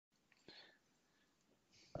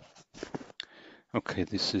Okay,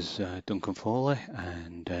 this is Duncan Foley,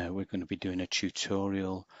 and we're going to be doing a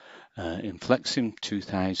tutorial in FlexSim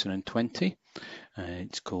 2020.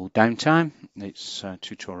 It's called Downtime. It's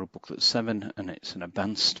tutorial booklet 7, and it's an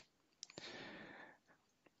advanced.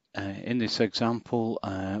 In this example,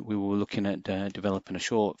 we were looking at developing a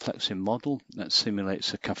short FlexSim model that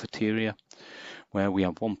simulates a cafeteria where we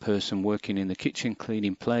have one person working in the kitchen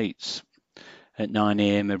cleaning plates. At 9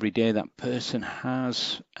 AM every day, that person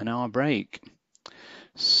has an hour break.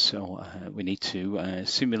 So we need to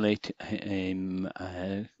simulate him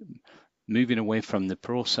moving away from the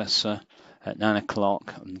processor at 9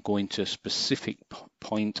 o'clock and going to a specific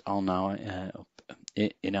point on our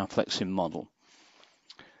in our FlexSim model.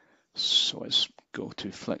 So let's go to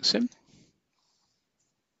FlexSim.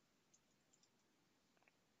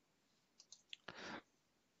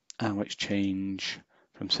 And let's change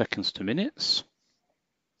from seconds to minutes.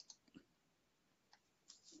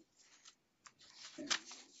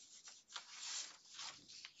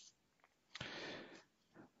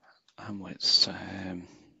 And let's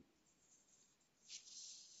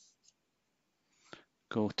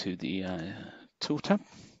go to the Tool tab,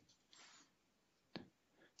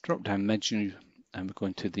 drop down menu, and we're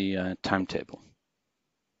going to the timetable.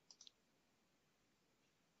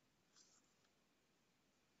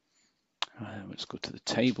 Let's go to the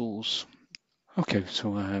tables. Okay, so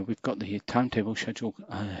we've got the timetable schedule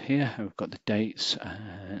here. We've got the dates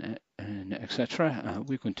and etc.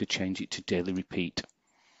 We're going to change it to daily repeat.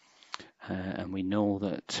 And we know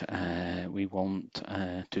that we want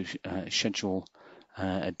to schedule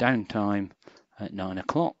a downtime at 9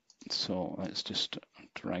 o'clock. So let's just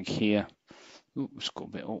drag here. Ooh, let's go a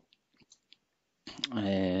bit up.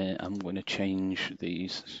 I'm going to change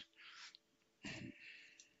these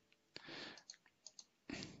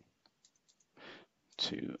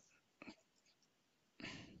to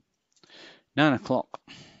 9 o'clock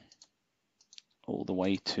all the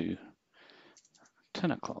way to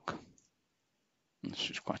 10 o'clock. It's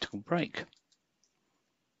just quite a good break.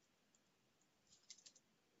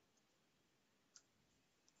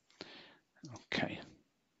 Okay.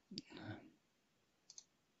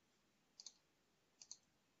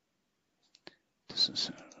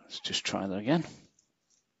 Let's just try that again.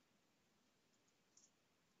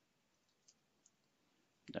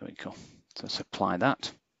 There we go. So let's apply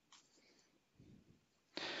that.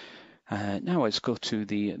 Now let's go to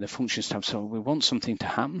the functions tab. So we want something to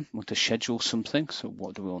happen. We want to schedule something. So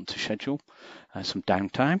what do we want to schedule? Some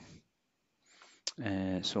downtime.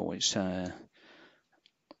 So it's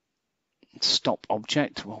stop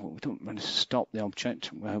object. Well, we don't want to stop the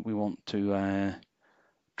object. We want to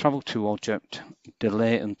travel to object,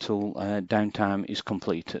 delay until downtime is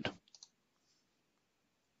completed.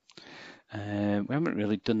 We haven't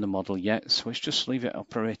really done the model yet, so let's just leave it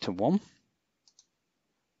operator 1.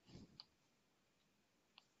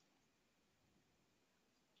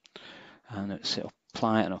 And let's hit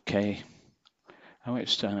apply and OK. And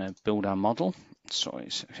let's build our model. So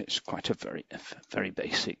it's quite a very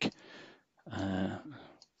basic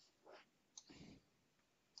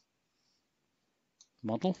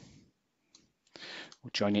model.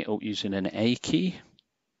 We'll join it up using an A key.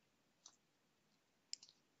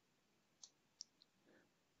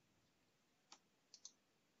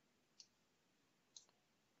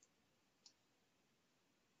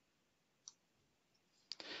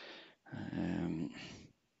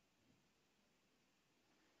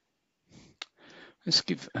 Let's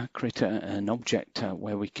create an object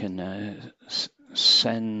where we can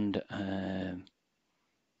send our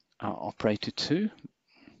operator to.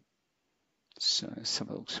 So let's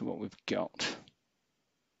have a look at what we've got.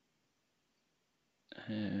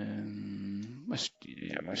 Let's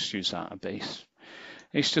use that as a base.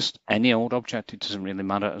 It's just any old object. It doesn't really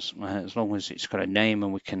matter as long as it's got a name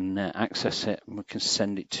and we can access it and we can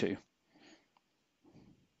send it to.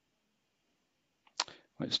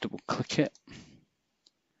 Let's double click it.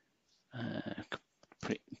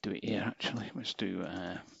 Do it here actually. Let's do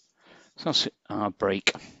so that's our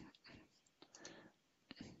break.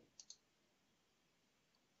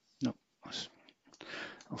 No,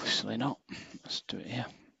 obviously not. Let's do it here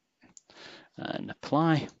and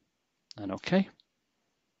apply and OK.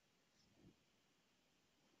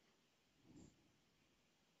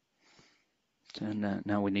 And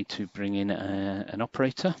now we need to bring in an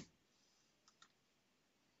operator.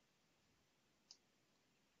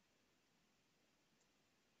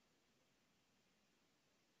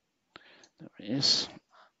 There it is,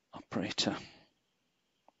 operator.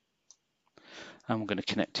 And we're going to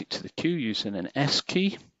connect it to the queue using an S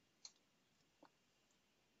key.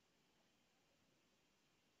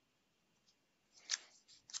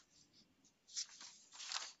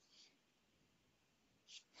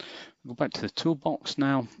 Go back to the toolbox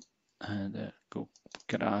now and go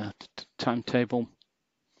get our timetable.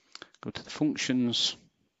 Go to the functions,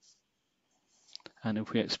 and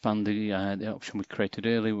if we expand the option we created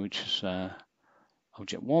earlier, which is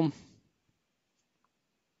object 1,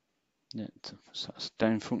 yeah, so that's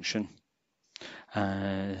down function.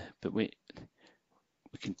 But we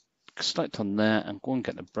can select on there and go and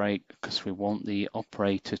get the break, because we want the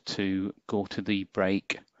operator to go to the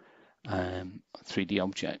break 3D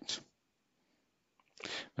object.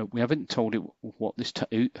 But we haven't told it what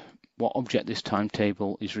object this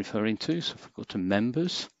timetable is referring to. So if we go to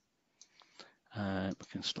members, we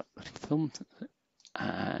can select the thumb,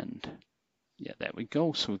 and yeah, there we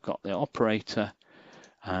go. So we've got the operator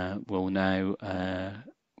will now,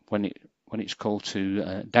 when it's called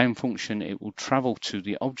to down function, it will travel to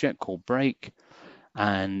the object called break,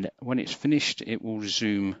 and when it's finished, it will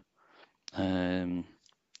resume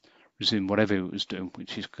whatever it was doing,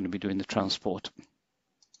 which is going to be doing the transport.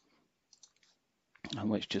 And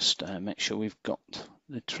let's just make sure we've got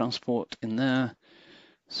the transport in there.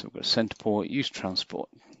 So we've got center port, use transport.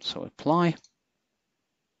 So apply.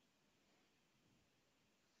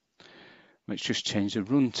 Let's just change the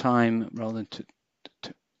runtime rather than to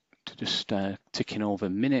just ticking over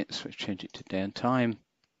minutes. Let's change it to day and time.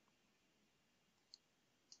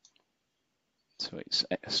 So it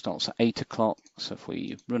starts at 8 o'clock. So if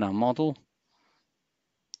we run our model,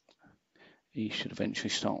 you should eventually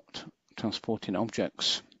start transporting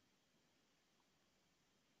objects.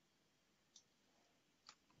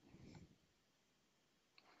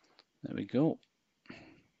 There we go.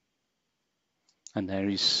 And there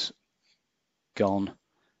he's gone.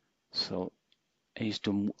 So he's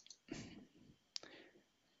done.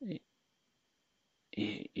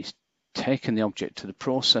 He's taken the object to the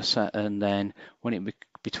processor, and then when it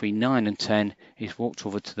between 9 and 10, he's walked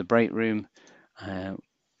over to the break room.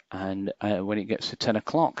 And when it gets to 10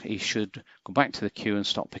 o'clock, he should go back to the queue and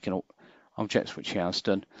start picking up objects, which he has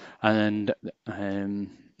done. And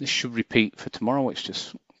this should repeat for tomorrow. It's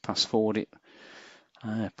just fast forward it.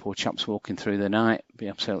 Poor chap's walking through the night, be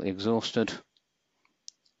absolutely exhausted.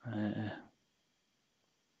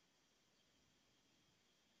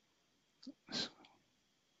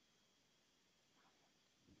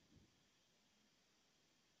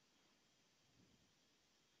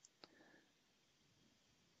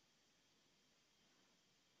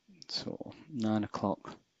 So 9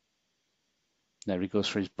 o'clock. There he goes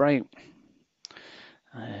for his break.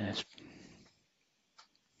 And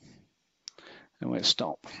let's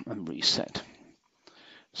stop and reset.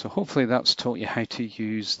 So hopefully that's taught you how to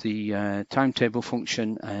use the timetable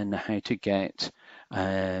function and how to get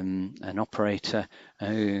an operator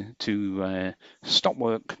to stop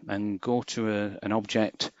work and go to an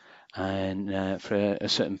object and for a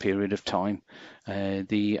certain period of time.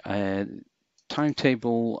 The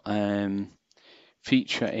timetable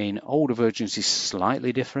feature in older versions is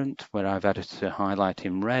slightly different, where I've added to highlight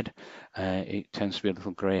in red. It tends to be a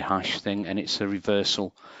little grey hash thing, and it's a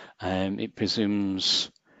reversal. It presumes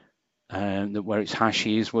that where it's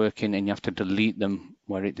hashy is working, and you have to delete them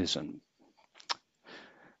where it isn't.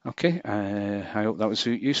 Okay, I hope that was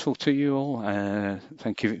useful to you all.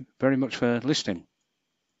 Thank you very much for listening.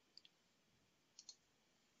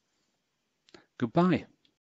 Goodbye.